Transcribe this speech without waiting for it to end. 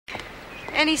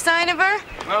Any sign of her?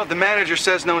 Well, the manager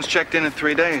says no one's checked in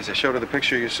 3 days. I showed her the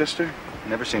picture of your sister.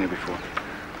 Never seen her before.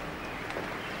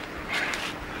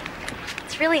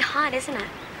 It's really hot, isn't it?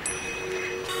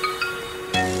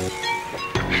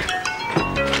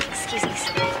 Excuse me,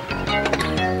 sir.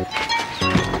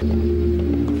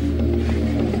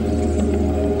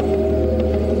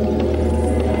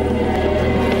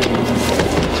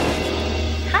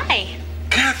 Hi.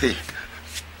 Kathy!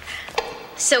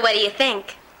 So what do you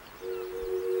think?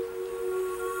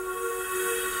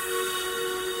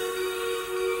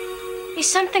 Is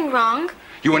something wrong?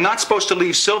 You were not supposed to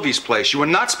leave Sylvie's place. You were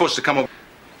not supposed to come over.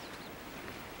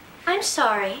 I'm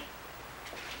sorry.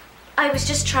 I was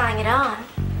just trying it on.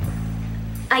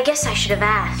 I guess I should have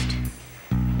asked.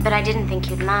 But I didn't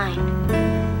think you'd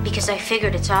mind. Because I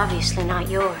figured it's obviously not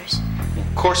yours.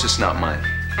 Of course it's not mine.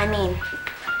 I mean,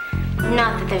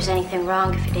 not that there's anything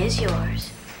wrong if it is yours.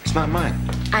 It's not mine.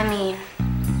 I mean,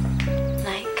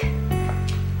 like,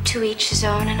 to each his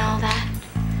own and all that.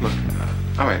 Look,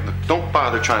 all right, look, don't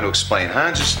bother trying to explain,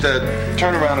 huh? Just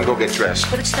turn around and go get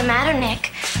dressed. What's the matter,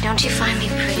 Nick? Don't you find me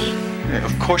pretty? Yeah,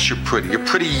 of course you're pretty. You're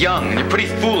pretty young, and you're pretty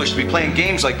foolish to be playing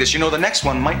games like this. You know, the next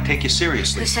one might take you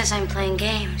seriously. Who says I'm playing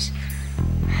games?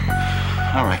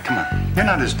 All right, come on. You're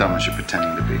not as dumb as you're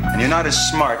pretending to be. And you're not as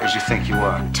smart as you think you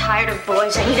are. I'm tired of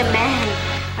boys. I need a man.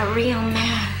 A real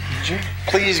man. Would you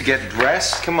please get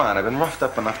dressed? Come on, I've been roughed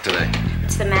up enough today.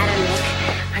 What's the matter, Nick?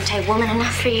 Aren't I woman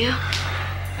enough for you?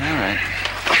 All right.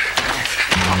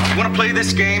 You want to play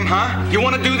this game, huh? You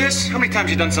want to do this? How many times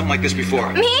have you done something like this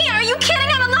before? Me? Are you kidding?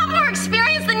 I'm a lot more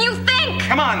experienced than you think.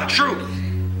 Come on, the truth.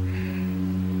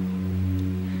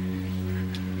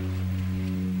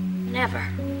 Never.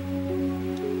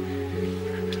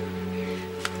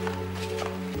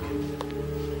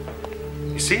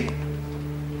 You see?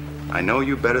 I know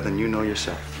you better than you know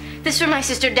yourself. If this were my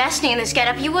sister Destiny in this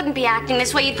getup, you wouldn't be acting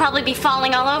this way. You'd probably be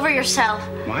falling all over yourself.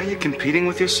 Why are you competing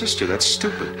with your sister? That's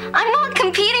stupid. I'm not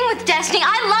competing with Destiny.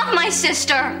 I love my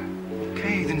sister.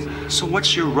 Okay, then, so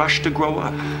what's your rush to grow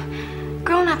up?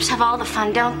 Grown-ups have all the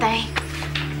fun, don't they?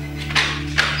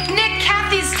 Nick,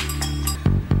 Kathy's...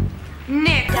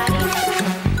 Nick.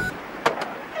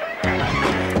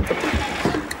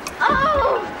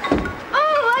 Oh,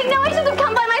 I know I should have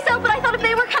come by myself, but I thought if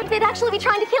they were coming, they'd actually be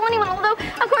trying to kill anyone, although,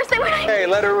 of course, they wouldn't. Hey,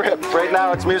 let her rip. Right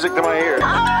now, it's music to my ears. Oh,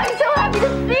 I'm so happy to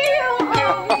see you.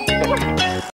 Oh.